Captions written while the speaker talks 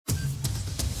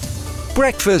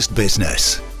Breakfast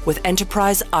Business with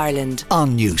Enterprise Ireland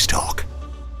on News Talk.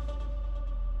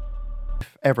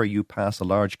 If ever you pass a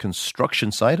large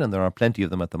construction site, and there are plenty of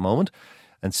them at the moment,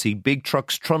 and see big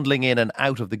trucks trundling in and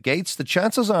out of the gates, the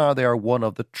chances are they are one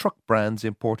of the truck brands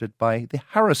imported by the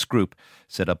Harris Group,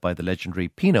 set up by the legendary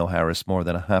Pino Harris more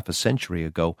than half a century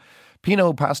ago.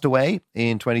 Pino passed away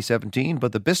in 2017,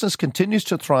 but the business continues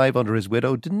to thrive under his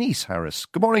widow, Denise Harris.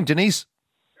 Good morning, Denise.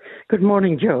 Good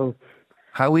morning, Joe.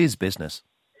 How is business?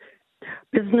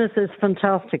 Business is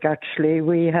fantastic, actually.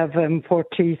 We have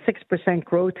 46%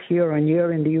 growth year on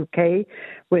year in the UK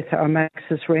with our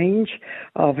Maxus range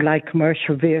of light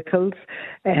commercial vehicles.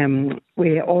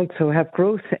 We also have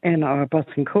growth in our bus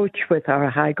and coach with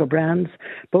our Hygo brands,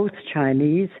 both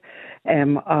Chinese.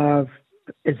 Our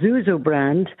Isuzu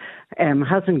brand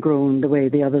hasn't grown the way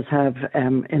the others have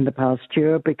in the past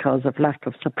year because of lack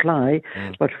of supply,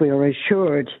 but we are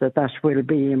assured that that will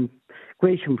be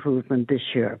great improvement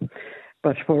this year.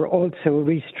 But we're also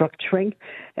restructuring.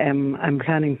 I'm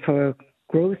planning for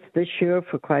growth this year,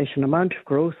 for quite an amount of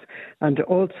growth, and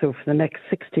also for the next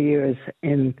 60 years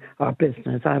in our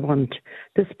business. I want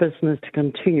this business to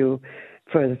continue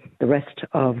for the rest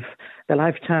of the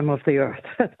lifetime of the earth.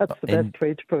 That's the best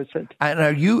way to put it.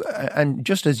 And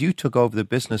just as you took over the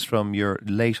business from your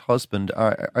late husband,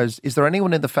 is there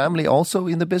anyone in the family also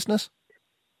in the business?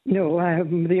 No, I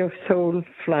am the sole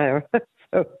flyer.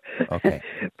 Okay.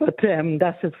 But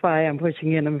that is why I'm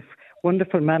pushing in a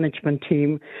wonderful management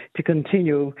team to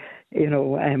continue.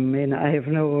 I have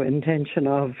no intention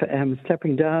of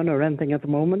stepping down or anything at the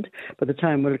moment, but the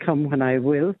time will come when I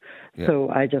will. Yeah. So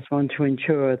I just want to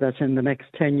ensure that in the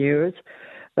next 10 years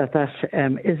that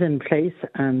is in place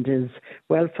and is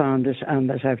well-founded, and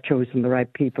that I've chosen the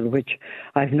right people, which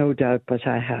I've no doubt, but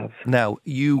I have. Now,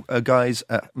 you guys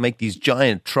make these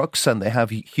giant trucks, and they have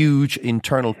huge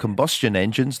internal combustion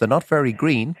engines. They're not very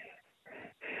green.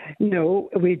 No,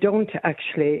 we don't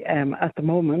actually. At the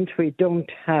moment, we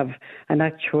don't have an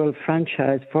actual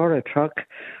franchise for a truck.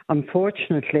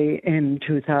 Unfortunately, in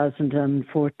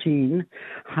 2014,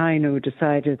 Hino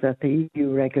decided that the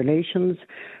EU regulations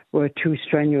were too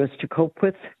strenuous to cope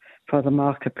with for the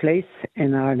marketplace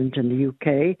in Ireland and the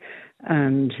UK,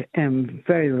 and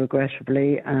very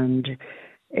regrettably, and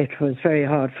it was very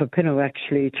hard for Pino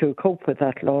actually to cope with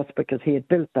that loss because he had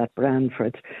built that brand for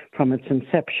it from its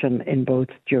inception in both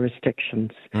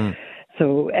jurisdictions.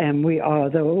 So we are,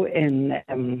 though, in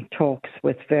talks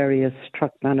with various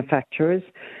truck manufacturers,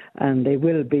 and they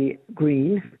will be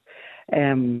green.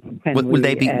 Will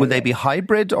they be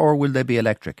hybrid or will they be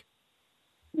electric?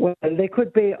 Well, they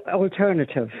could be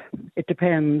alternative. It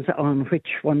depends on which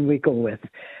one we go with.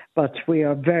 But we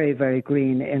are very, very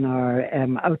green in our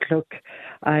outlook.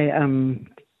 I am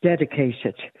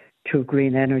dedicated to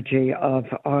green energy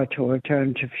or to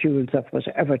alternative fuels of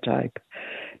whatever type,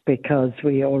 because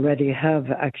we already have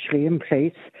actually in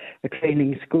place a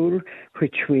training school,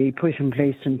 which we put in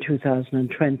place in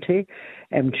 2020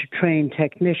 to train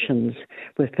technicians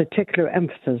with particular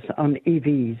emphasis on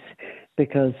EVs,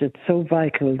 because it's so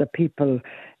vital that people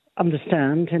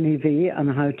understand an EV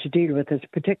and how to deal with it,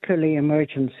 particularly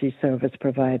emergency service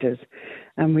providers.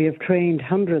 And we have trained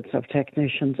hundreds of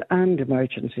technicians and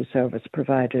emergency service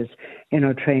providers in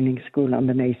our training school on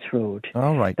the Nace Road.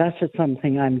 All right. That is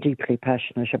something I'm deeply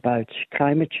passionate about,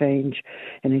 climate change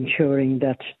and ensuring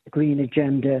that the green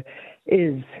agenda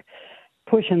is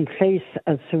put in place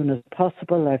as soon as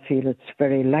possible. I feel it's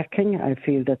very lacking. I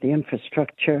feel that the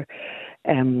infrastructure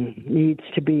needs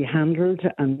to be handled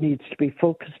and needs to be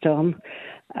focused on.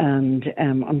 And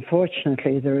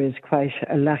unfortunately, there is quite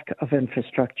a lack of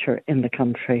infrastructure in the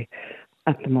country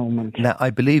at the moment. Now,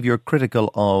 I believe you're critical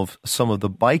of some of the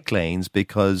bike lanes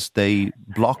because they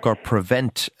block or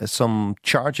prevent some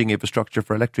charging infrastructure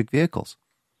for electric vehicles.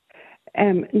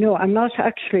 No, I'm not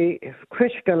actually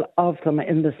critical of them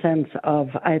in the sense of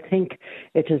I think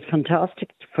it is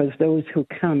fantastic for those who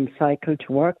can cycle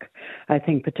to work. I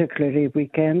think particularly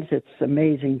weekends, it's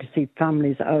amazing to see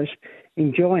families out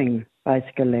enjoying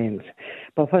bicycle lanes.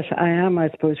 But what I am, I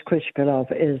suppose, critical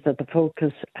of is that the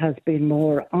focus has been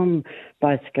more on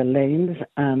bicycle lanes.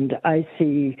 And I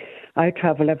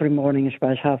travel every morning at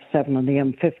about 7:30 on the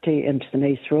M50 into the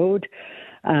Nace Road.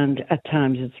 And at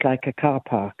times it's like a car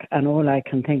park. And all I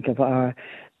can think of are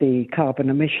the carbon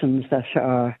emissions that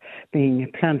are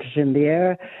being planted in the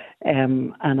air.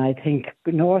 And I think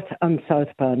north and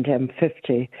southbound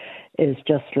M50 is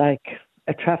just like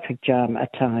a traffic jam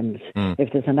at times.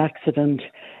 If there's an accident,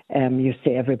 you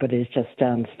see everybody's just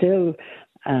stand still.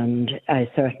 and I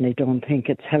certainly don't think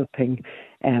it's helping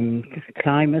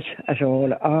climate at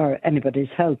all or anybody's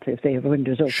health if they have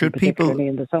windows open, particularly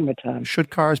in the summertime. Should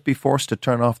cars be forced to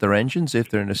turn off their engines if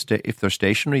they're if they're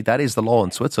stationary? That is the law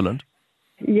in Switzerland.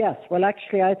 Yes, well,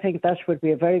 actually, I think that would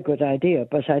be a very good idea.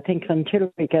 But I think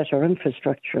until we get our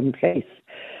infrastructure in place,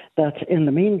 that in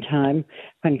the meantime,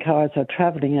 when cars are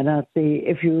travelling and I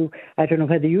don't know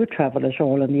whether you travel at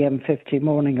all on the M50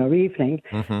 morning or evening.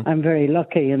 Mm-hmm. I'm very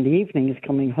lucky in the evenings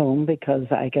coming home because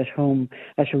I get home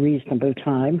at a reasonable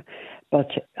time. But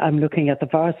I'm looking at the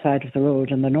far side of the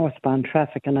road and the northbound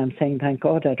traffic, and I'm saying, thank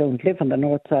God I don't live on the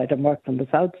north side and work on the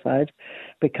south side,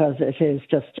 because it is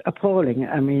just appalling.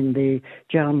 I mean, the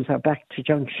jams are back to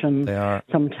junction,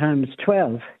 sometimes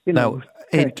 12,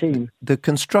 13. The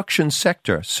construction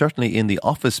sector, certainly in the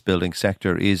office building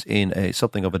sector, is in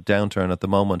something of a downturn at the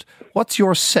moment. What's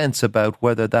your sense about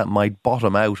whether that might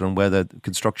bottom out and whether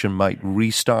construction might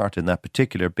restart in that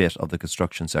particular bit of the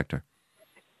construction sector?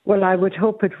 Well, I would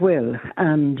hope it will,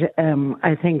 and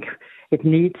I think it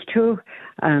needs to,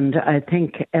 and I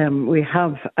think we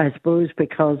have, I suppose,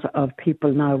 because of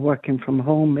people now working from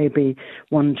home maybe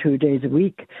 1-2 days a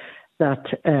week, that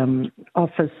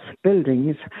office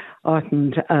buildings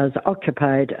aren't as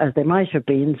occupied as they might have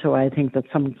been, so I think that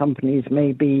some companies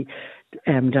may be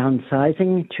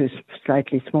downsizing to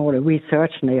slightly smaller. We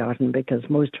certainly aren't, because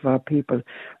most of our people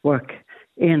work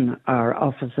in our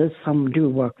offices. Some do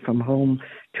work from home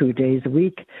 2 days a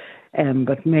week,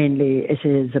 but mainly it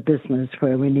is a business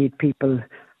where we need people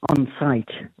on site.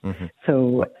 Mm-hmm.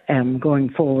 So going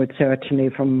forward, certainly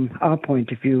from our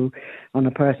point of view, on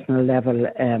a personal level,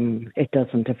 it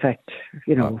doesn't affect,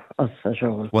 us at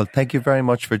all. Well, thank you very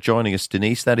much for joining us,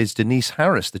 Denise. That is Denise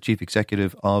Harris, the Chief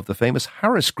Executive of the famous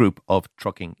Harris Group of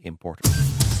trucking importers.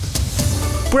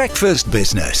 Breakfast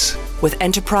Business with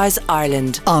Enterprise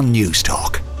Ireland on News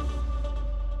Talk.